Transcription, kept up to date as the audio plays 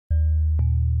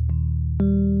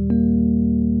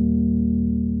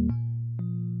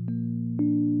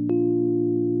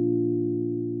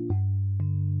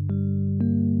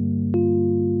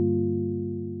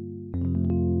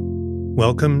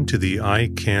Welcome to the I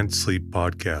Can't Sleep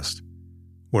podcast,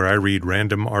 where I read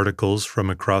random articles from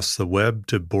across the web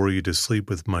to bore you to sleep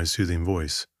with my soothing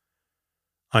voice.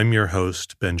 I'm your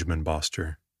host, Benjamin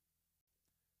Boster.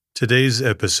 Today's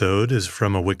episode is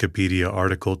from a Wikipedia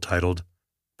article titled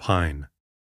Pine.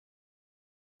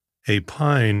 A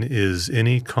pine is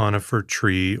any conifer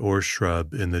tree or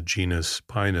shrub in the genus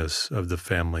Pinus of the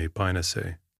family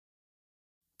Pinaceae.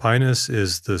 Pinus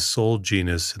is the sole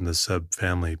genus in the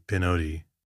subfamily Pinode.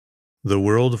 The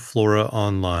World Flora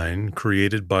Online,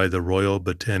 created by the Royal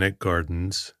Botanic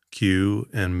Gardens, Kew,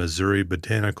 and Missouri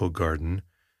Botanical Garden,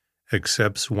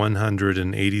 accepts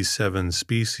 187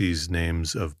 species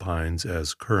names of pines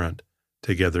as current,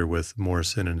 together with more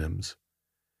synonyms.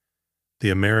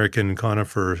 The American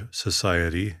Conifer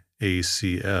Society,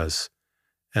 ACS,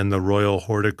 and the Royal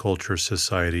Horticulture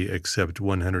Society accept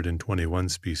 121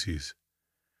 species.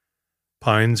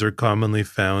 Pines are commonly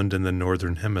found in the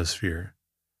Northern Hemisphere.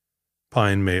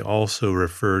 Pine may also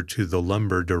refer to the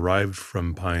lumber derived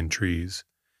from pine trees.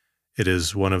 It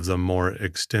is one of the more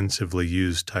extensively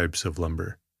used types of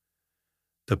lumber.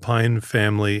 The pine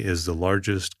family is the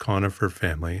largest conifer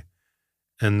family,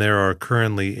 and there are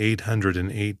currently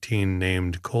 818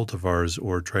 named cultivars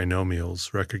or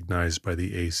trinomials recognized by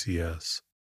the ACS.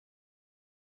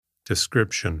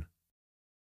 Description: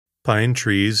 Pine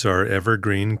trees are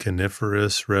evergreen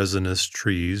coniferous resinous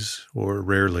trees, or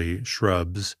rarely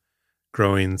shrubs,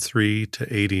 growing 3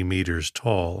 to 80 meters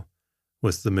tall,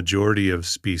 with the majority of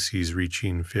species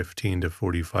reaching 15 to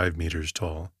 45 meters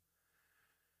tall.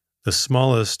 The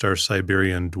smallest are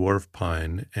Siberian dwarf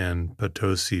pine and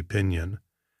Potosi pinyon,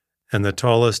 and the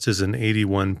tallest is an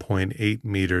 81.8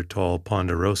 meter tall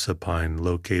ponderosa pine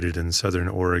located in southern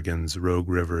Oregon's Rogue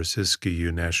River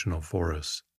Siskiyou National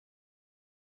Forest.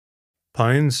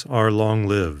 Pines are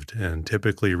long-lived and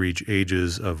typically reach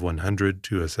ages of 100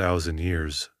 to 1,000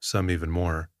 years, some even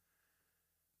more.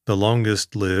 The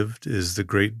longest-lived is the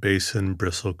Great Basin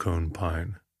bristlecone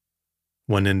pine.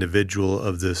 One individual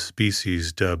of this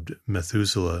species, dubbed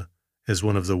Methuselah, is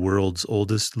one of the world's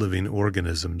oldest living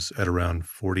organisms at around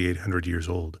 4,800 years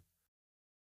old.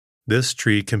 This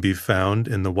tree can be found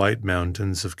in the White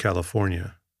Mountains of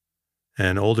California.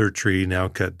 An older tree now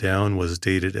cut down was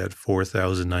dated at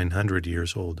 4,900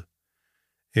 years old.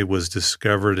 It was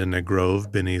discovered in a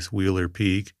grove beneath Wheeler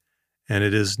Peak, and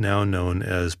it is now known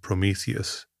as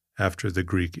Prometheus, after the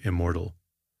Greek immortal.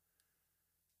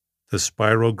 The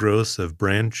spiral growth of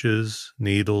branches,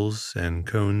 needles, and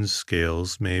cone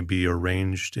scales may be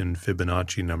arranged in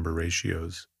Fibonacci number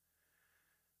ratios.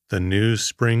 The new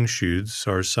spring shoots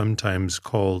are sometimes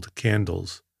called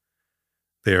candles.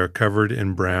 They are covered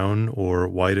in brown or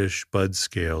whitish bud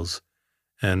scales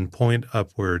and point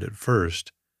upward at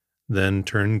first, then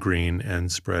turn green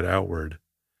and spread outward.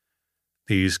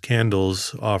 These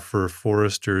candles offer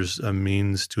foresters a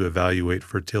means to evaluate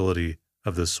fertility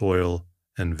of the soil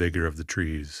and vigor of the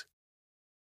trees.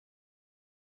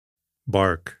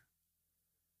 Bark.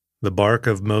 The bark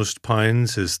of most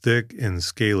pines is thick and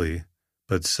scaly,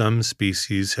 but some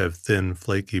species have thin,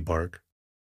 flaky bark.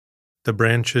 The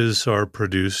branches are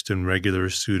produced in regular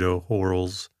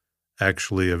pseudo-whorls,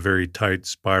 actually a very tight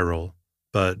spiral,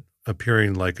 but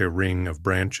appearing like a ring of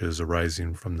branches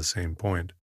arising from the same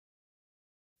point.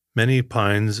 Many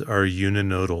pines are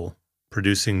uninodal,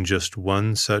 producing just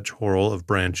one such whorl of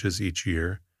branches each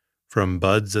year, from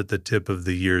buds at the tip of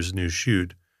the year's new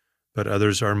shoot, but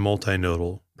others are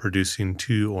multinodal, producing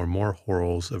 2 or more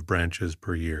whorls of branches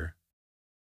per year.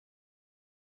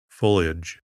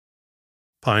 Foliage.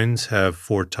 Pines have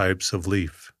 4 types of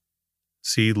leaf.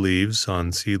 Seed leaves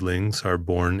on seedlings are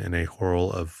borne in a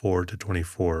whorl of 4 to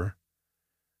 24.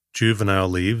 Juvenile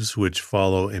leaves, which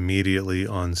follow immediately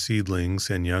on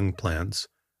seedlings and young plants,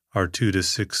 are 2 to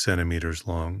 6 centimeters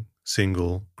long,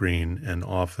 single, green, and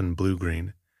often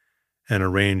blue-green, and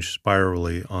arranged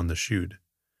spirally on the shoot.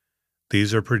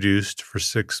 These are produced for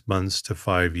 6 months to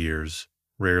 5 years,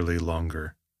 rarely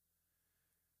longer.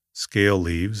 Scale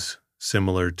leaves,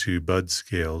 similar to bud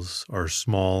scales, are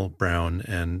small, brown,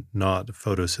 and not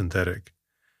photosynthetic,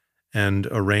 and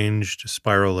arranged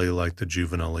spirally like the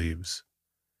juvenile leaves.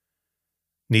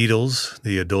 Needles,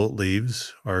 the adult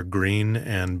leaves, are green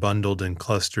and bundled in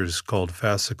clusters called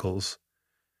fascicles.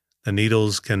 The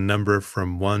needles can number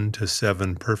from 1 to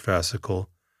 7 per fascicle,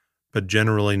 but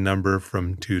generally number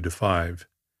from 2 to 5.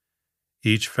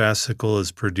 Each fascicle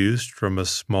is produced from a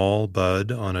small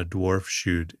bud on a dwarf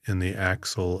shoot in the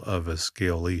axil of a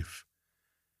scale leaf.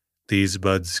 These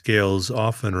bud scales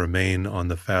often remain on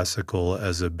the fascicle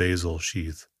as a basal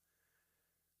sheath.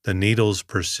 The needles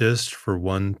persist for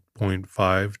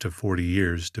 1.5 to 40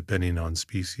 years, depending on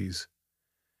species.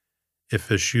 If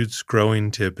a shoot's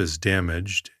growing tip is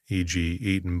damaged, e.g.,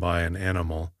 eaten by an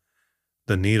animal,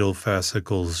 the needle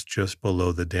fascicles just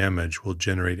below the damage will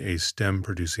generate a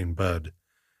stem-producing bud,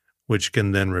 which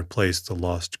can then replace the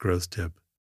lost growth tip.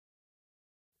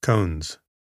 Cones.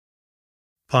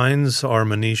 Pines are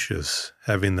monoecious,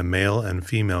 having the male and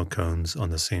female cones on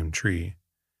the same tree.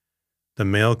 The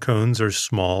male cones are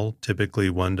small, typically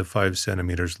 1 to 5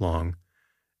 centimeters long,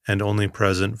 and only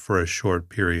present for a short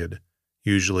period,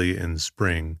 usually in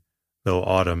spring, though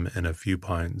autumn in a few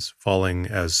pines, falling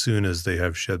as soon as they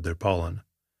have shed their pollen.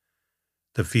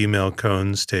 The female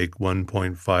cones take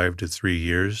 1.5 to 3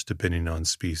 years, depending on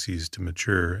species, to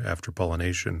mature after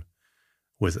pollination,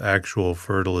 with actual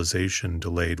fertilization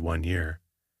delayed 1 year.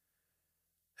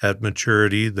 At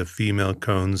maturity, the female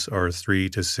cones are 3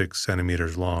 to 6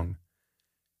 centimeters long.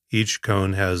 Each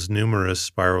cone has numerous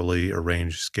spirally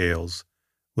arranged scales,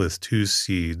 with 2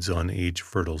 seeds on each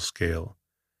fertile scale.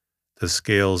 The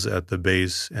scales at the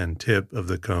base and tip of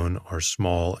the cone are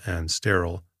small and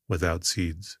sterile, without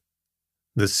seeds.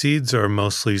 The seeds are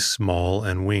mostly small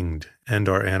and winged, and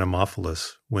are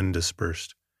anemophilous when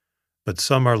dispersed, but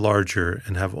some are larger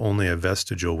and have only a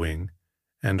vestigial wing,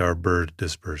 and are bird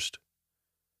dispersed.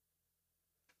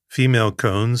 Female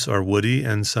cones are woody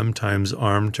and sometimes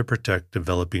armed to protect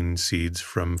developing seeds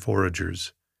from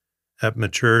foragers. At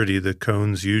maturity, the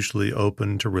cones usually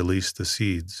open to release the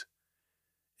seeds.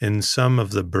 In some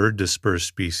of the bird-dispersed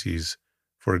species,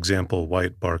 for example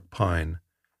white bark pine,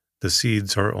 the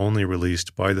seeds are only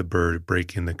released by the bird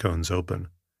breaking the cones open.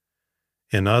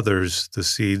 In others, the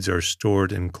seeds are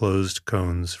stored in closed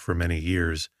cones for many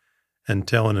years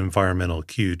until an environmental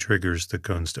cue triggers the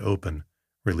cones to open,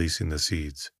 releasing the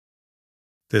seeds.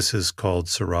 This is called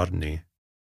serodony.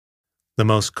 The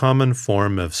most common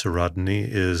form of serodony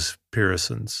is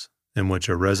pyrrhescence, in which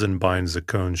a resin binds the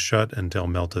cone shut until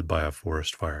melted by a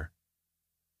forest fire.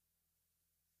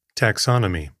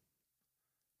 Taxonomy.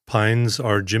 Pines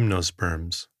are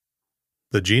gymnosperms.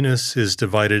 The genus is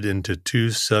divided into 2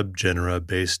 subgenera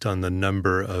based on the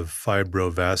number of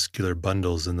fibrovascular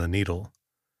bundles in the needle.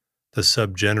 The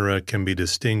subgenera can be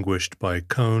distinguished by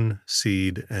cone,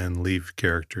 seed, and leaf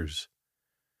characters.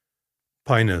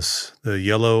 Pinus, the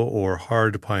yellow or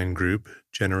hard pine group,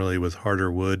 generally with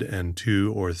harder wood and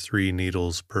 2 or 3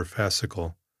 needles per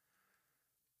fascicle.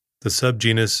 The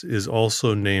subgenus is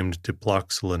also named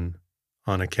Diploxylon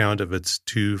on account of its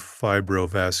 2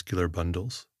 fibrovascular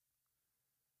bundles.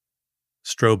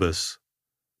 Strobus,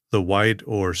 the white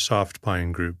or soft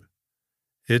pine group.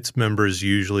 Its members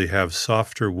usually have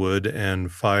softer wood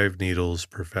and 5 needles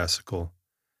per fascicle.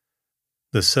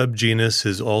 The subgenus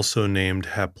is also named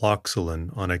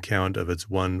Haploxylon on account of its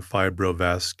 1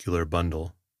 fibrovascular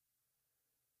bundle.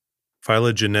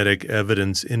 Phylogenetic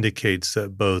evidence indicates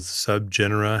that both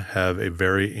subgenera have a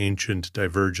very ancient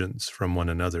divergence from one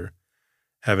another,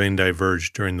 having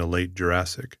diverged during the late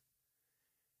Jurassic.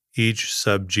 Each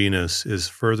subgenus is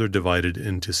further divided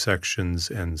into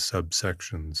sections and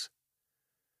subsections.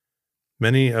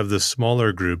 Many of the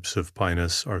smaller groups of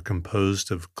Pinus are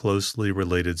composed of closely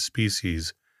related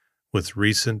species with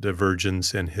recent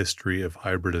divergence and history of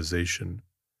hybridization.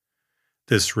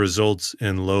 This results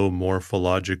in low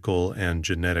morphological and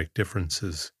genetic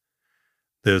differences.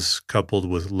 This, coupled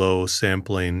with low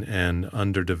sampling and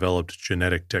underdeveloped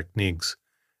genetic techniques,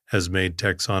 has made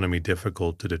taxonomy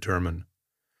difficult to determine.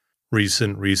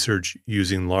 Recent research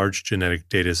using large genetic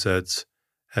datasets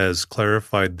has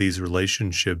clarified these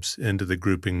relationships into the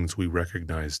groupings we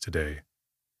recognize today.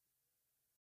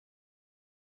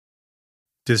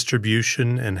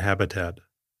 Distribution and habitat.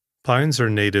 Pines are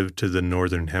native to the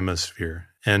northern hemisphere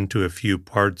and to a few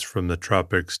parts from the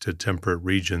tropics to temperate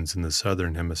regions in the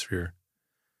southern hemisphere.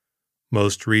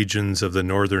 Most regions of the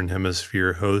northern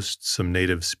hemisphere host some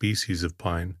native species of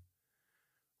pine.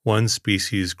 One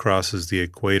species crosses the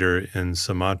equator in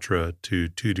Sumatra to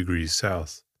 2 degrees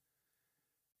south.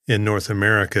 In North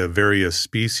America, various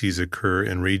species occur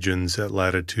in regions at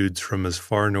latitudes from as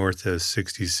far north as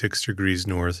 66 degrees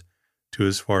north to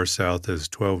as far south as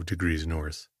 12 degrees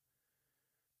north.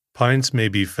 Pines may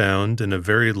be found in a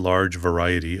very large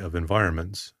variety of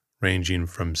environments, ranging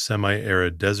from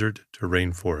semi-arid desert to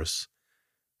rainforests,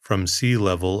 from sea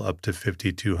level up to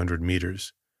 5,200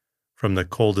 meters, from the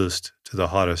coldest to the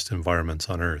hottest environments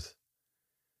on Earth.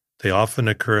 They often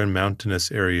occur in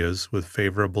mountainous areas with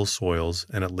favorable soils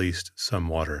and at least some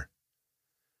water.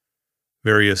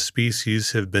 Various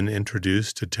species have been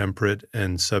introduced to temperate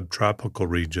and subtropical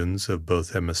regions of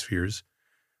both hemispheres,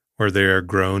 where they are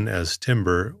grown as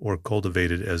timber or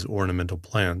cultivated as ornamental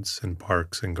plants in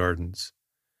parks and gardens.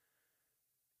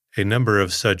 A number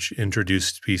of such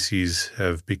introduced species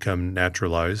have become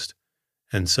naturalized,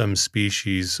 and some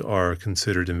species are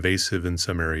considered invasive in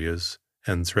some areas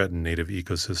and threaten native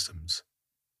ecosystems.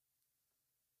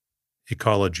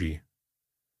 Ecology.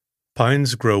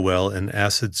 Pines grow well in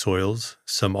acid soils,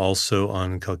 some also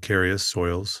on calcareous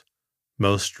soils.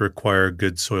 Most require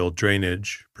good soil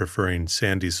drainage, preferring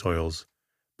sandy soils,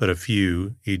 but a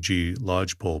few, e.g.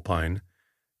 lodgepole pine,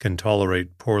 can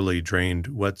tolerate poorly drained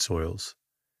wet soils.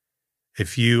 A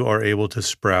few are able to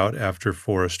sprout after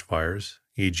forest fires,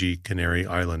 e.g. Canary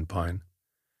Island pine.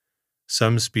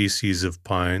 Some species of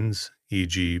pines,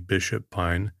 e.g. bishop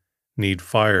pine, need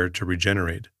fire to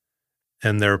regenerate,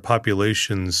 and their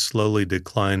populations slowly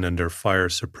decline under fire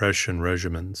suppression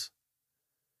regimens.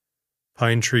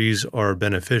 Pine trees are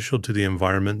beneficial to the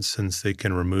environment since they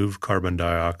can remove carbon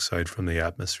dioxide from the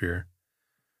atmosphere.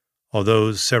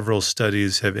 Although several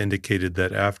studies have indicated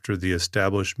that after the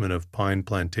establishment of pine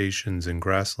plantations in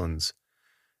grasslands,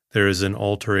 there is an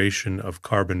alteration of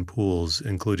carbon pools,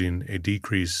 including a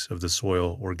decrease of the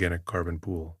soil organic carbon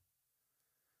pool.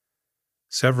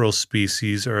 Several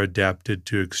species are adapted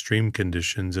to extreme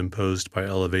conditions imposed by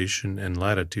elevation and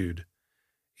latitude,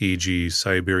 e.g.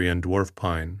 Siberian dwarf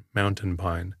pine, mountain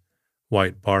pine,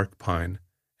 white bark pine,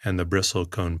 and the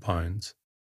bristlecone pines.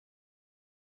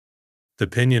 The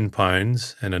pinyon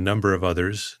pines and a number of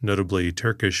others, notably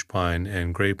Turkish pine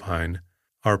and gray pine,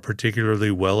 are particularly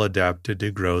well adapted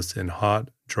to growth in hot,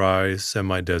 dry,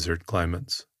 semi-desert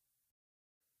climates.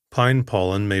 Pine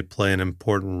pollen may play an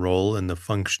important role in the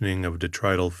functioning of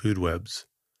detrital food webs.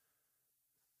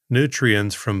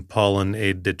 Nutrients from pollen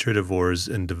aid detritivores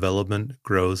in development,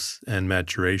 growth, and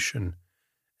maturation,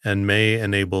 and may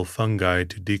enable fungi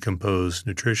to decompose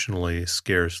nutritionally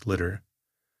scarce litter.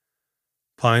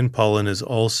 Pine pollen is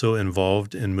also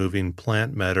involved in moving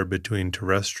plant matter between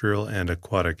terrestrial and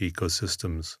aquatic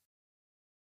ecosystems.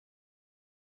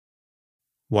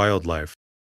 Wildlife.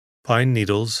 Pine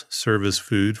needles serve as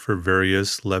food for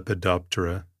various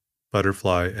Lepidoptera,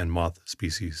 butterfly, and moth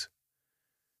species.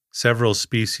 Several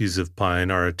species of pine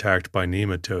are attacked by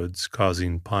nematodes,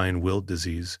 causing pine wilt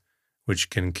disease, which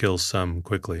can kill some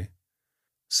quickly.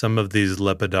 Some of these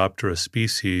Lepidoptera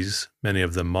species, many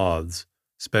of them moths,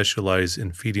 specialize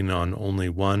in feeding on only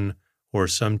one or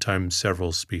sometimes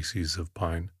several species of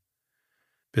pine.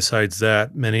 Besides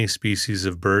that, many species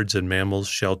of birds and mammals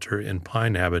shelter in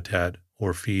pine habitat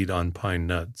or feed on pine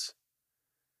nuts.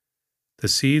 The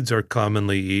seeds are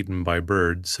commonly eaten by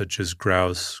birds such as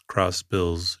grouse,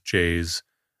 crossbills, jays,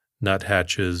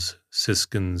 nuthatches,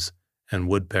 siskins, and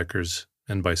woodpeckers,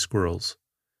 and by squirrels.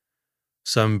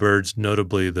 Some birds,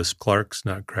 notably the Clark's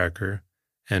nutcracker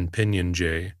and pinyon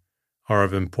jay, are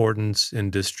of importance in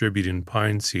distributing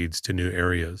pine seeds to new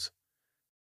areas.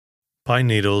 Pine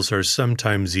needles are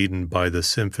sometimes eaten by the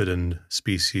symphidine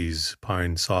species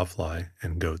pine sawfly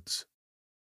and goats.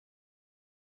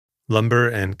 Lumber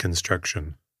and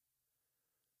construction.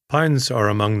 Pines are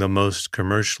among the most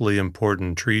commercially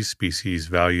important tree species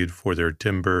valued for their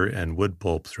timber and wood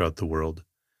pulp throughout the world.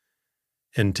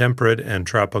 In temperate and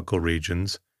tropical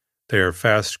regions, they are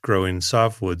fast-growing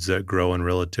softwoods that grow in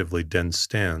relatively dense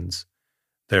stands,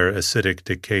 their acidic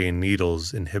decaying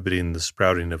needles inhibiting the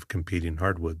sprouting of competing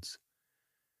hardwoods.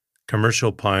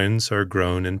 Commercial pines are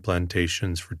grown in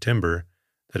plantations for timber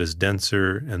that is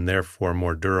denser and therefore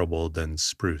more durable than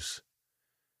spruce.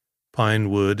 Pine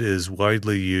wood is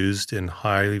widely used in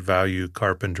high-value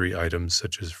carpentry items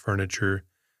such as furniture,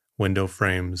 window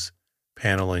frames,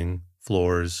 paneling,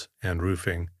 floors, and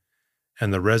roofing,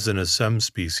 and the resin of some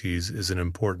species is an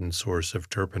important source of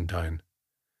turpentine.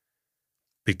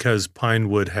 Because pine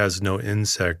wood has no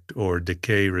insect or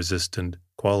decay-resistant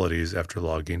qualities after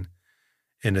logging,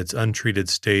 in its untreated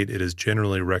state it is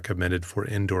generally recommended for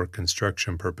indoor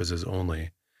construction purposes only,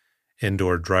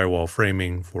 indoor drywall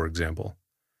framing, for example.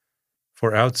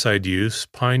 For outside use,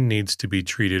 pine needs to be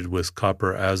treated with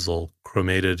copper azolle,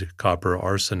 chromated copper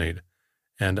arsenate,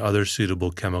 and other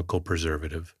suitable chemical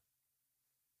preservative.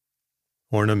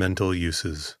 Ornamental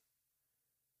uses.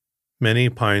 Many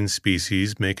pine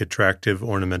species make attractive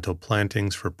ornamental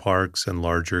plantings for parks and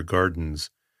larger gardens,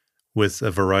 with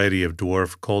a variety of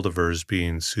dwarf cultivars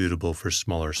being suitable for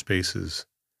smaller spaces.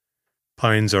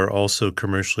 Pines are also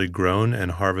commercially grown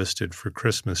and harvested for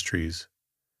Christmas trees.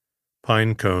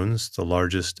 Pine cones, the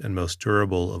largest and most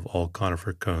durable of all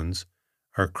conifer cones,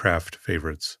 are craft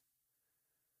favorites.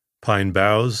 Pine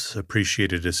boughs,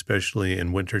 appreciated especially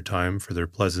in wintertime for their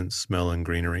pleasant smell and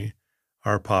greenery,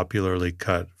 are popularly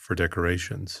cut for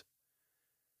decorations.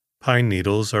 Pine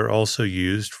needles are also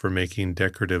used for making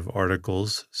decorative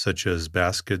articles such as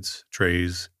baskets,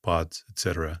 trays, pots,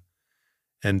 etc.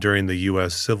 And during the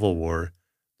U.S. Civil War,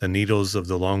 the needles of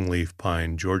the longleaf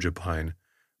pine, Georgia pine,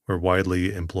 were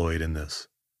widely employed in this.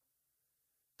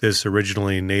 This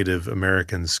originally Native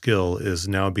American skill is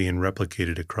now being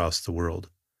replicated across the world.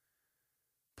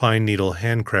 Pine needle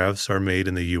handcrafts are made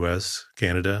in the U.S.,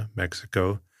 Canada,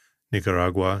 Mexico,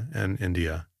 Nicaragua, and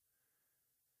India.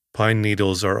 Pine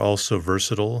needles are also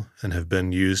versatile and have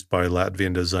been used by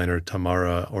Latvian designer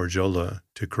Tamara Orjola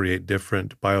to create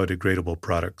different biodegradable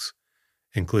products,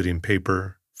 including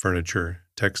paper, furniture,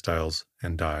 textiles,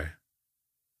 and dye.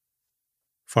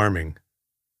 Farming.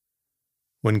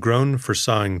 When grown for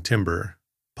sawing timber,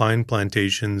 pine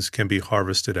plantations can be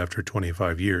harvested after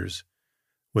 25 years,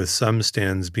 with some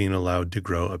stands being allowed to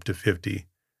grow up to 50,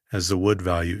 as the wood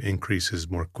value increases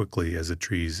more quickly as the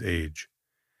trees age.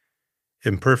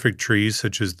 Imperfect trees,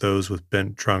 such as those with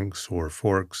bent trunks or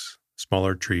forks,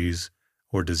 smaller trees,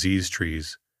 or diseased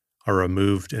trees, are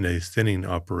removed in a thinning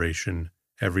operation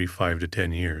every 5 to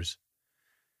 10 years.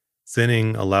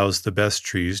 Thinning allows the best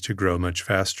trees to grow much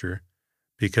faster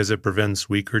because it prevents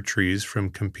weaker trees from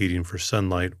competing for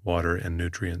sunlight, water, and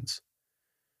nutrients.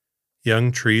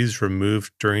 Young trees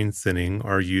removed during thinning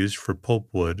are used for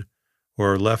pulpwood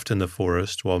or are left in the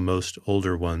forest, while most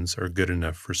older ones are good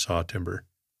enough for saw timber.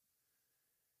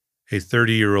 A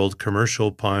 30-year-old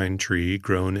commercial pine tree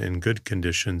grown in good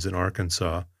conditions in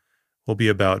Arkansas will be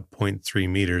about 0.3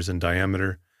 meters in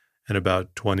diameter and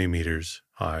about 20 meters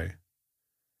high.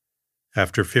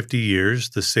 After 50 years,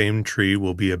 the same tree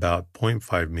will be about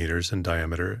 0.5 meters in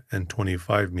diameter and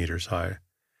 25 meters high,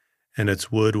 and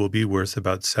its wood will be worth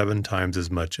about 7 times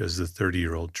as much as the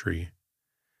 30-year-old tree.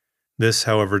 This,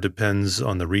 however, depends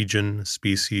on the region,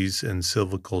 species, and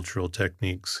silvicultural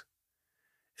techniques.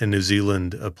 In New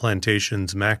Zealand, a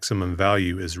plantation's maximum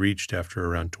value is reached after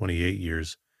around 28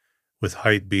 years, with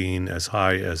height being as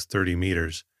high as 30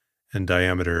 meters and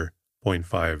diameter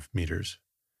 0.5 meters,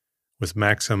 with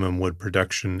maximum wood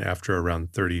production after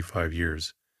around 35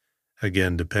 years,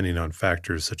 again depending on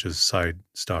factors such as side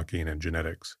stocking and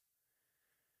genetics.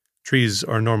 Trees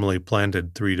are normally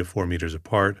planted 3 to 4 meters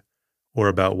apart, or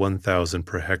about 1,000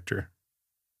 per hectare.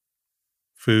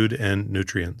 Food and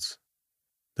nutrients.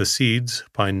 The seeds,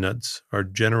 pine nuts, are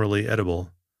generally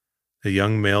edible. The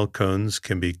young male cones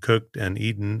can be cooked and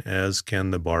eaten, as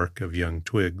can the bark of young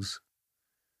twigs.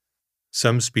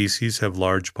 Some species have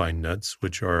large pine nuts,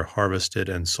 which are harvested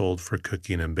and sold for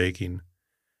cooking and baking.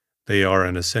 They are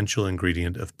an essential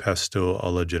ingredient of pesto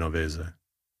alla genovese.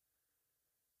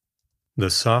 The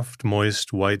soft,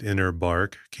 moist, white inner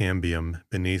bark, cambium,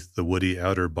 beneath the woody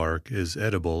outer bark is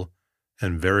edible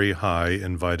and very high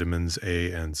in vitamins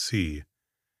A and C.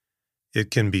 It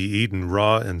can be eaten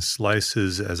raw in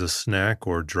slices as a snack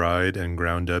or dried and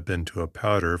ground up into a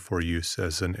powder for use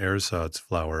as an ersatz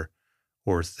flour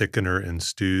or thickener in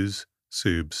stews,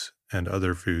 soups, and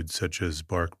other foods such as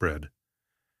bark bread.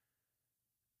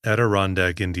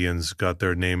 Adirondack Indians got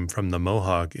their name from the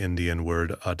Mohawk Indian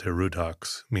word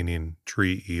Atirutaks, meaning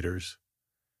tree eaters.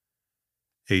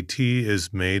 A tea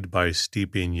is made by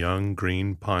steeping young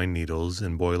green pine needles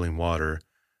in boiling water,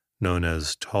 known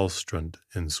as tallstrunt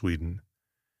in Sweden.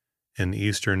 In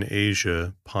Eastern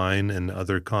Asia, pine and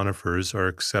other conifers are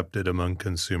accepted among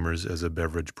consumers as a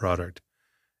beverage product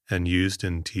and used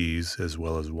in teas as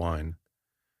well as wine.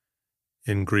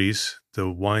 In Greece, the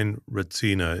wine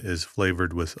retsina is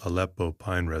flavored with Aleppo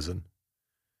pine resin.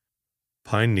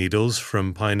 Pine needles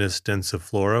from Pinus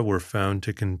densiflora were found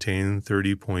to contain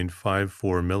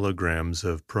 30.54 milligrams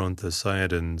of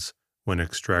proanthocyanins when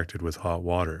extracted with hot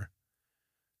water,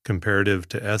 comparative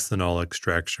to ethanol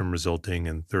extraction resulting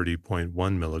in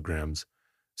 30.1 milligrams.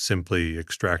 Simply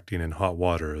extracting in hot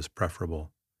water is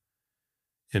preferable.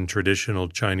 In traditional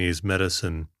Chinese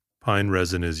medicine, pine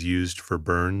resin is used for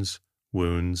burns,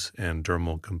 wounds, and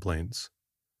dermal complaints.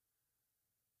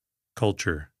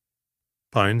 Culture.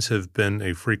 Pines have been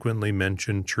a frequently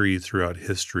mentioned tree throughout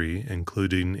history,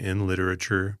 including in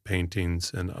literature,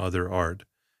 paintings, and other art,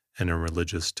 and in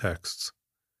religious texts.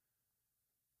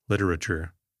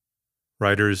 Literature.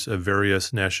 Writers of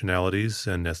various nationalities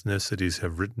and ethnicities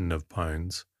have written of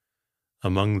pines,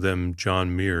 among them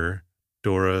John Muir,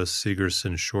 Dora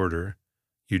Sigerson Shorter,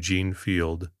 Eugene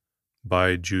Field,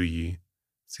 Bai Juyi,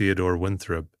 Theodore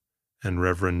Winthrop, and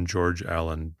Reverend George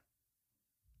Allen.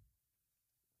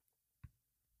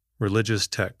 Religious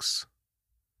texts.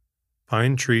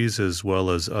 Pine trees as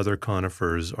well as other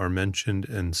conifers are mentioned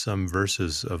in some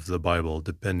verses of the Bible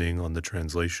depending on the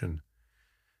translation.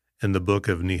 In the book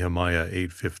of Nehemiah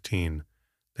 8:15,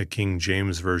 the King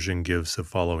James Version gives the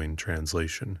following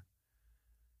translation: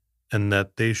 "And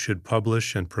that they should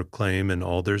publish and proclaim in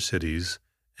all their cities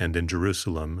and in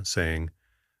Jerusalem, saying,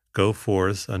 Go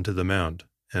forth unto the mount,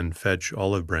 and fetch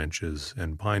olive branches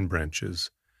and pine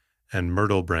branches, and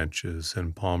myrtle branches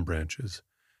and palm branches,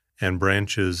 and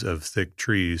branches of thick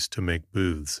trees to make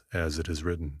booths, as it is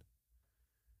written.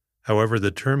 However,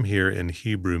 the term here in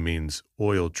Hebrew means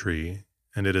oil tree,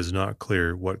 and it is not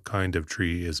clear what kind of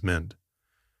tree is meant.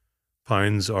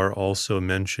 Pines are also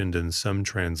mentioned in some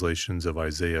translations of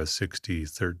Isaiah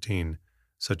 60:13,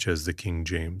 such as the King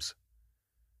James.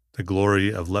 The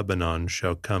glory of Lebanon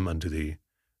shall come unto thee,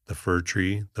 the fir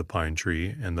tree, the pine tree,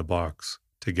 and the box,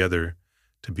 together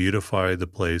to beautify the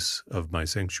place of my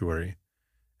sanctuary,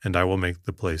 and I will make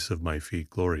the place of my feet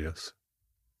glorious.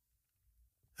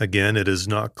 Again, it is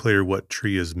not clear what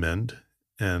tree is meant,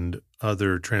 and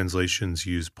other translations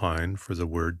use pine for the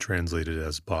word translated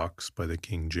as box by the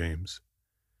King James.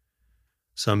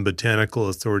 Some botanical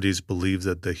authorities believe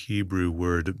that the Hebrew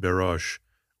word berosh,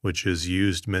 which is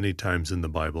used many times in the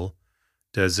Bible,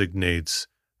 designates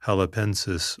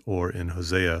halepensis, or in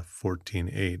Hosea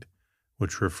 14:8,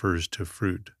 which refers to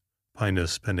fruit,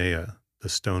 Pinus pinea, the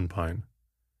stone pine.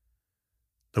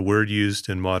 The word used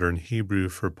in modern Hebrew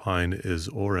for pine is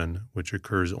oren, which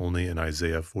occurs only in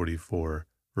Isaiah 44,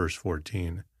 verse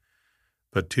 14.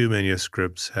 But two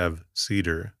manuscripts have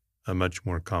cedar, a much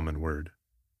more common word.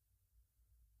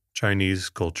 Chinese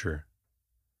culture.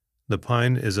 The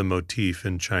pine is a motif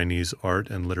in Chinese art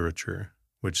and literature,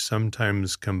 which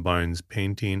sometimes combines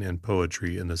painting and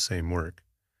poetry in the same work.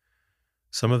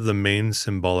 Some of the main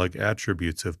symbolic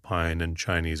attributes of pine in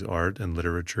Chinese art and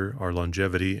literature are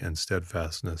longevity and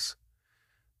steadfastness.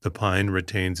 The pine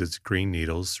retains its green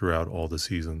needles throughout all the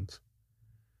seasons.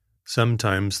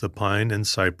 Sometimes the pine and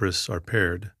cypress are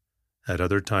paired. At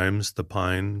other times, the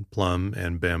pine, plum,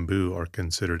 and bamboo are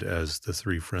considered as the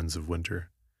three friends of winter.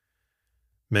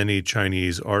 Many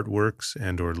Chinese artworks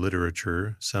and/or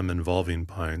literature, some involving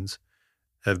pines,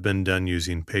 have been done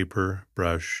using paper,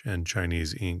 brush, and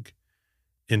Chinese ink.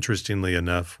 Interestingly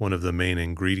enough, one of the main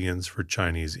ingredients for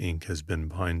Chinese ink has been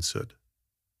pine soot.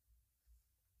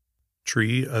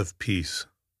 Tree of Peace.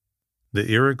 The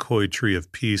Iroquois Tree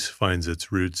of Peace finds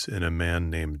its roots in a man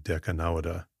named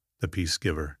Dekanawada, the peace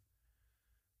giver.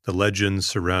 The legend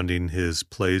surrounding his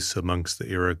place amongst the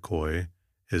Iroquois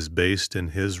is based in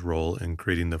his role in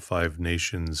creating the Five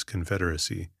Nations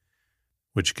Confederacy,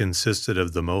 which consisted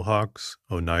of the Mohawks,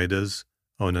 Oneidas,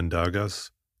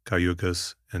 Onondagas,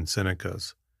 Cayugas, and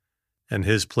Senecas, and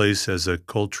his place as a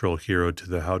cultural hero to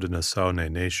the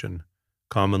Haudenosaunee Nation,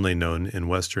 commonly known in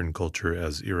Western culture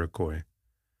as Iroquois.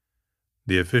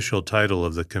 The official title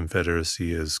of the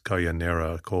Confederacy is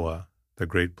Kayanera-Koa, the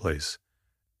Great Place,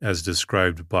 as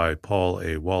described by Paul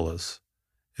A. Wallace.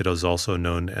 It is also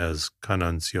known as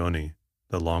Kanancioni,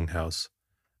 the Longhouse,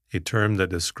 a term that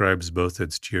describes both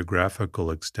its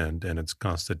geographical extent and its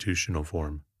constitutional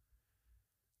form.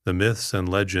 The myths and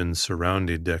legends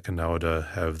surrounding Dekanawada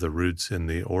have the roots in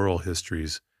the oral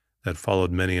histories that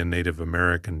followed many Native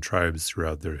American tribes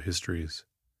throughout their histories.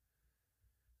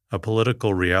 A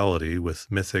political reality with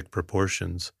mythic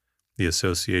proportions, the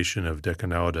association of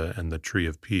Dekanawada and the Tree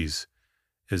of Peace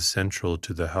is central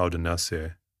to the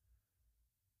Haudenosaunee.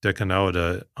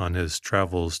 Dekanawada, on his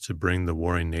travels to bring the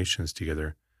warring nations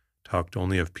together, talked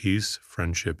only of peace,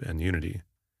 friendship, and unity.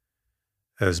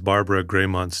 As Barbara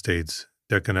Graymont states,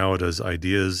 Dekanawada's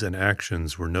ideas and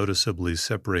actions were noticeably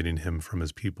separating him from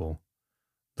his people.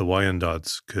 The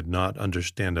Wyandots could not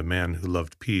understand a man who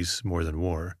loved peace more than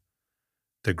war.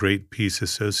 The great peace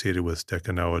associated with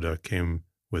Dekanawada came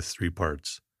with three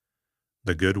parts: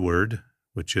 the good word,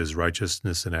 which is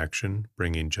righteousness in action,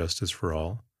 bringing justice for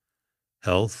all;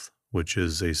 health, which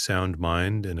is a sound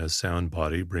mind and a sound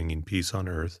body, bringing peace on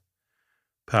earth;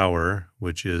 power,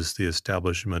 which is the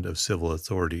establishment of civil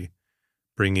authority,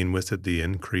 bringing with it the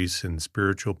increase in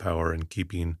spiritual power in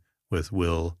keeping with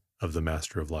will of the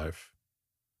Master of Life.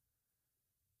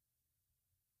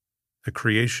 The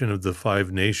creation of the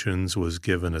Five Nations was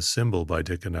given a symbol by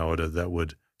Dekanawada that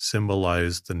would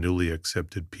symbolize the newly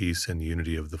accepted peace and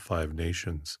unity of the Five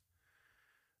Nations.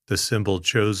 The symbol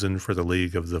chosen for the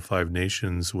League of the Five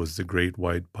Nations was the great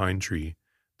white pine tree,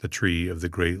 the tree of the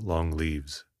great long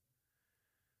leaves.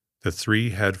 The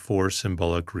three had four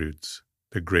symbolic roots: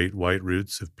 the great white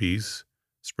roots of peace,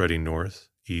 spreading north,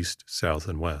 east, south,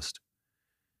 and west.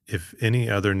 If any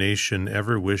other nation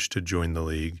ever wished to join the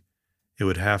League, it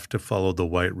would have to follow the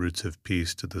white roots of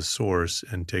peace to the source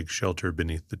and take shelter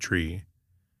beneath the tree.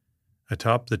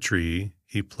 Atop the tree,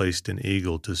 he placed an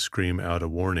eagle to scream out a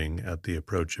warning at the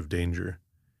approach of danger.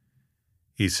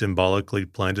 He symbolically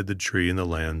planted the tree in the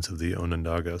lands of the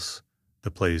Onondagas, the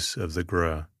place of the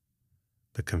Gra.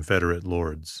 The Confederate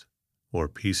lords, or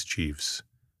peace chiefs,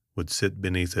 would sit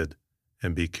beneath it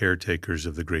and be caretakers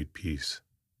of the great peace.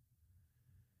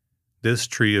 This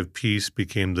tree of peace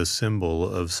became the symbol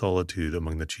of solitude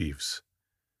among the chiefs.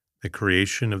 The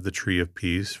creation of the tree of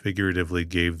peace figuratively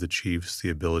gave the chiefs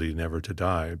the ability never to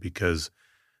die, because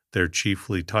their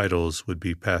chiefly titles would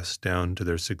be passed down to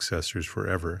their successors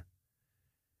forever.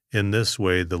 In this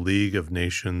way, the League of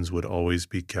Nations would always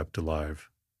be kept alive.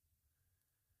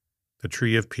 The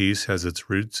Tree of Peace has its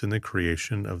roots in the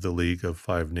creation of the League of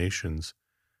Five Nations,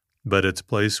 but its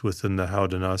place within the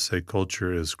Haudenosaunee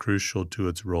culture is crucial to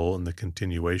its role in the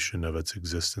continuation of its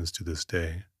existence to this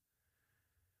day.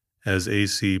 As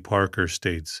A.C. Parker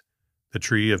states, the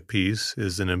Tree of Peace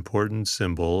is an important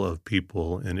symbol of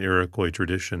people in Iroquois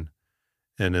tradition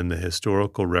and in the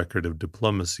historical record of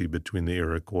diplomacy between the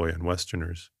Iroquois and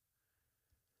Westerners.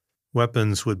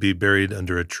 Weapons would be buried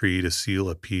under a tree to seal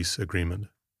a peace agreement.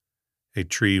 A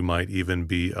tree might even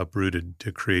be uprooted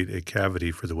to create a cavity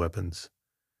for the weapons.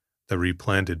 The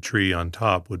replanted tree on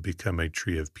top would become a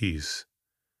tree of peace.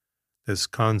 This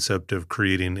concept of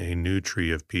creating a new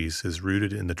tree of peace is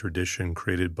rooted in the tradition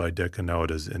created by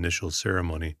Dekanawada's initial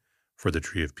ceremony for the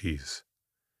tree of peace.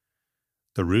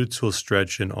 The roots will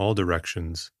stretch in all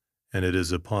directions, and it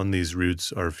is upon these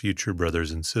roots our future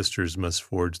brothers and sisters must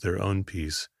forge their own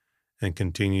peace and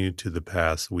continue to the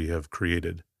path we have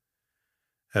created.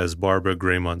 As Barbara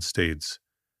Graymont states,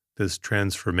 this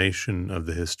transformation of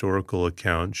the historical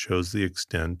account shows the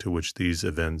extent to which these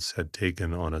events had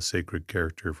taken on a sacred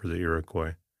character for the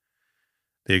Iroquois.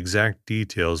 The exact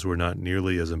details were not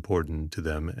nearly as important to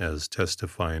them as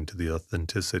testifying to the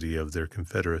authenticity of their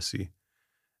confederacy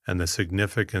and the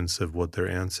significance of what their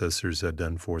ancestors had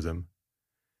done for them.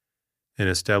 In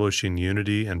establishing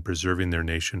unity and preserving their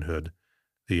nationhood,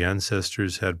 the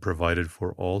ancestors had provided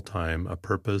for all time a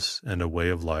purpose and a way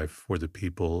of life for the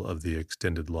people of the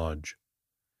extended lodge.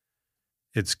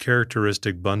 Its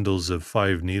characteristic bundles of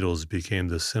 5 needles became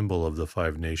the symbol of the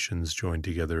 5 nations joined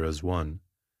together as one.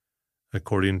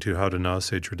 According to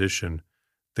Haudenosaunee tradition,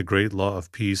 the great law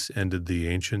of peace ended the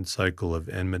ancient cycle of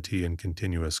enmity and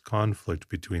continuous conflict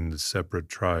between the separate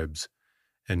tribes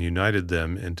and united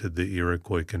them into the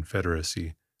Iroquois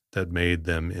Confederacy that made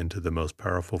them into the most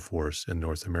powerful force in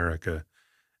North America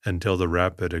until the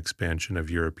rapid expansion of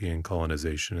European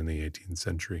colonization in the 18th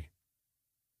century.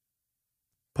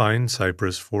 Pine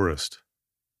cypress forest.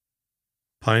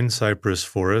 Pine cypress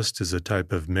forest is a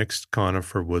type of mixed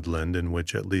conifer woodland in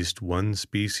which at least one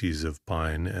species of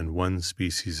pine and one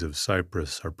species of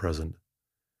cypress are present.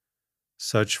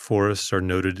 Such forests are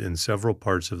noted in several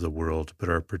parts of the world, but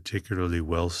are particularly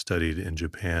well studied in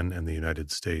Japan and the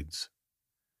United States.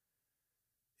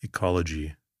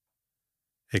 Ecology.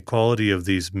 A quality of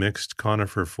these mixed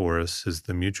conifer forests is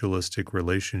the mutualistic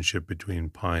relationship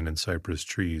between pine and cypress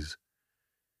trees.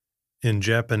 In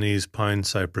Japanese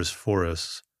pine-cypress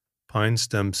forests, pine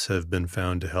stumps have been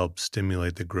found to help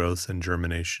stimulate the growth and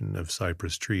germination of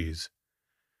cypress trees.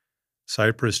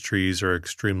 Cypress trees are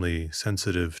extremely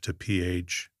sensitive to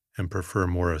pH and prefer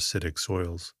more acidic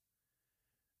soils.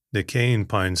 Decaying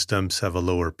pine stumps have a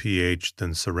lower pH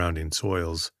than surrounding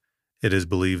soils. It is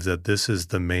believed that this is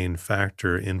the main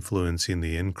factor influencing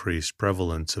the increased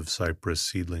prevalence of cypress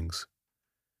seedlings.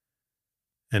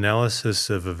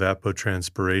 Analysis of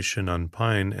evapotranspiration on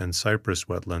pine and cypress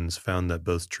wetlands found that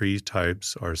both tree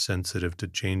types are sensitive to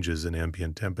changes in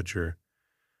ambient temperature,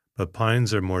 but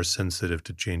pines are more sensitive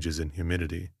to changes in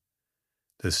humidity.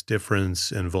 This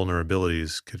difference in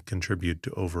vulnerabilities could contribute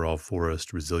to overall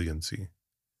forest resiliency.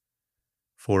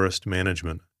 Forest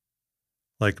management.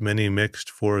 Like many mixed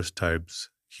forest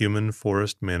types, human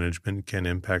forest management can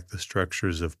impact the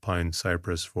structures of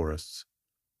pine-cypress forests.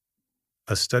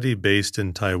 A study based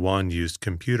in Taiwan used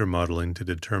computer modeling to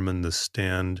determine the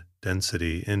stand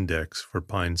density index for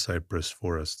pine-cypress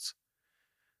forests.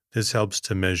 This helps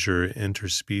to measure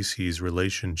interspecies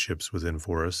relationships within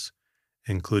forests,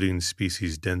 including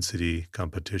species density,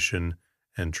 competition,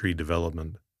 and tree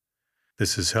development.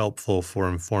 This is helpful for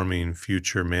informing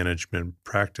future management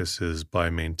practices by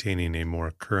maintaining a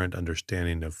more current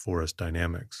understanding of forest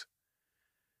dynamics.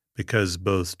 Because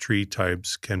both tree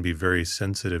types can be very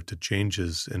sensitive to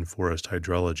changes in forest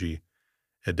hydrology,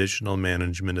 additional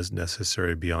management is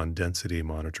necessary beyond density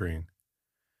monitoring.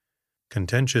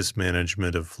 Contentious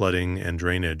management of flooding and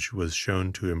drainage was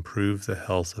shown to improve the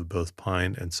health of both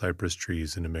pine and cypress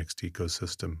trees in a mixed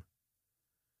ecosystem.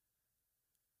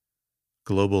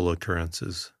 Global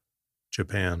occurrences.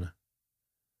 Japan.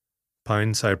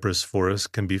 Pine-cypress forests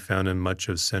can be found in much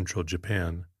of central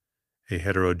Japan, a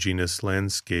heterogeneous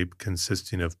landscape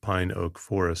consisting of pine-oak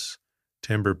forests,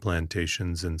 timber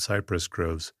plantations, and cypress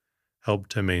groves help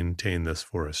to maintain this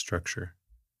forest structure.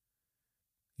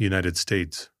 United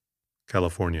States.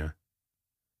 California.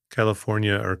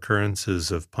 California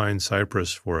occurrences of pine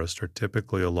cypress forest are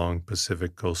typically along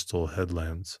Pacific coastal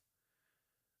headlands.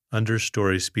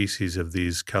 Understory species of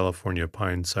these California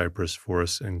pine cypress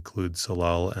forests include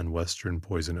salal and western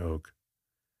poison oak.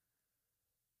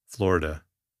 Florida.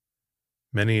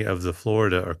 Many of the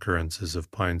Florida occurrences of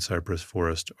pine cypress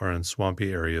forest are in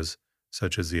swampy areas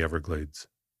such as the Everglades.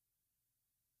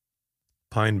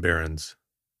 Pine barrens.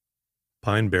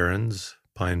 Pine barrens,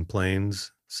 pine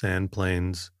plains, sand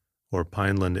plains, or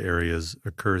pineland areas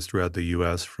occur throughout the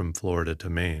U.S. from Florida to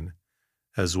Maine,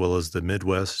 as well as the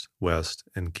Midwest, West,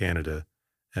 and Canada,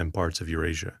 and parts of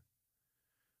Eurasia.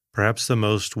 Perhaps the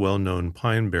most well-known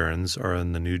pine barrens are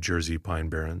in the New Jersey pine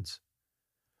barrens.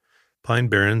 Pine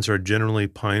barrens are generally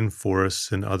pine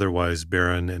forests in otherwise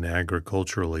barren and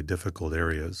agriculturally difficult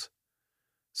areas.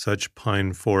 Such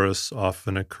pine forests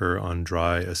often occur on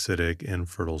dry, acidic,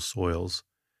 infertile soils,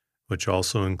 which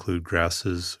also include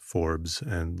grasses, forbs,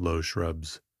 and low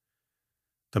shrubs.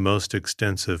 The most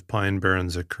extensive pine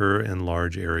barrens occur in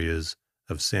large areas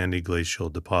of sandy glacial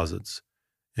deposits,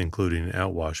 including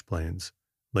outwash plains,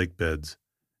 lake beds,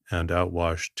 and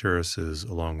outwash terraces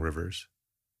along rivers.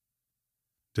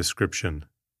 Description: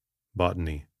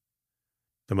 Botany.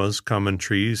 The most common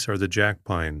trees are the jack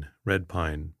pine, red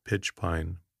pine, pitch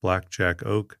pine, blackjack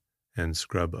oak, and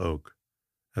scrub oak.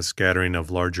 A scattering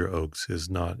of larger oaks is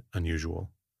not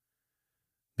unusual.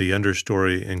 The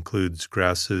understory includes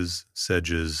grasses,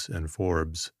 sedges, and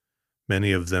forbs,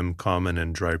 many of them common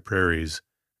in dry prairies,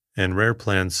 and rare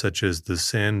plants such as the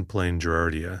sand plain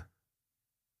Gerardia.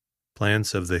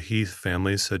 Plants of the heath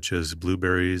family such as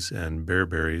blueberries and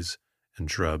bearberries and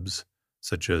shrubs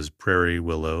such as prairie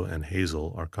willow and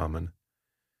hazel are common.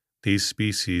 These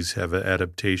species have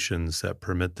adaptations that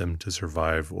permit them to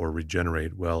survive or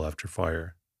regenerate well after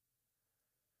fire.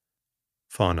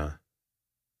 Fauna.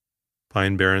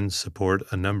 Pine barrens support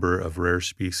a number of rare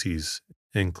species,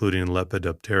 including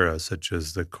Lepidoptera such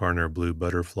as the Carner blue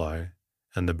butterfly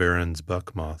and the barren's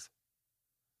buck moth.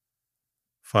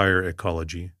 Fire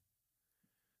ecology.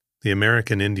 The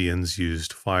American Indians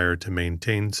used fire to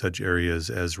maintain such areas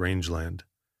as rangeland.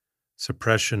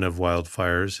 Suppression of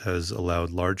wildfires has allowed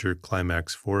larger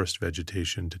climax forest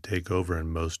vegetation to take over in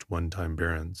most one-time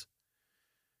barrens.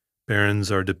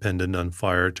 Barrens are dependent on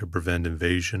fire to prevent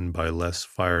invasion by less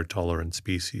fire-tolerant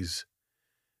species.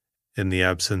 In the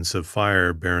absence of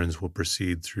fire, barrens will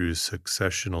proceed through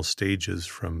successional stages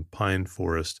from pine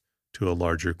forest to a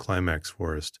larger climax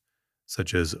forest,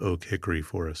 such as oak-hickory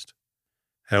forest.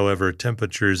 However,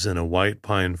 temperatures in a white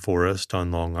pine forest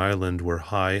on Long Island were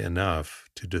high enough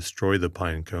to destroy the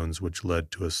pine cones, which led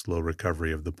to a slow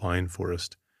recovery of the pine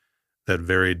forest that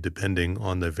varied depending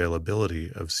on the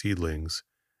availability of seedlings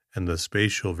and the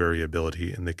spatial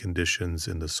variability in the conditions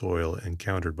in the soil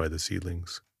encountered by the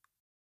seedlings.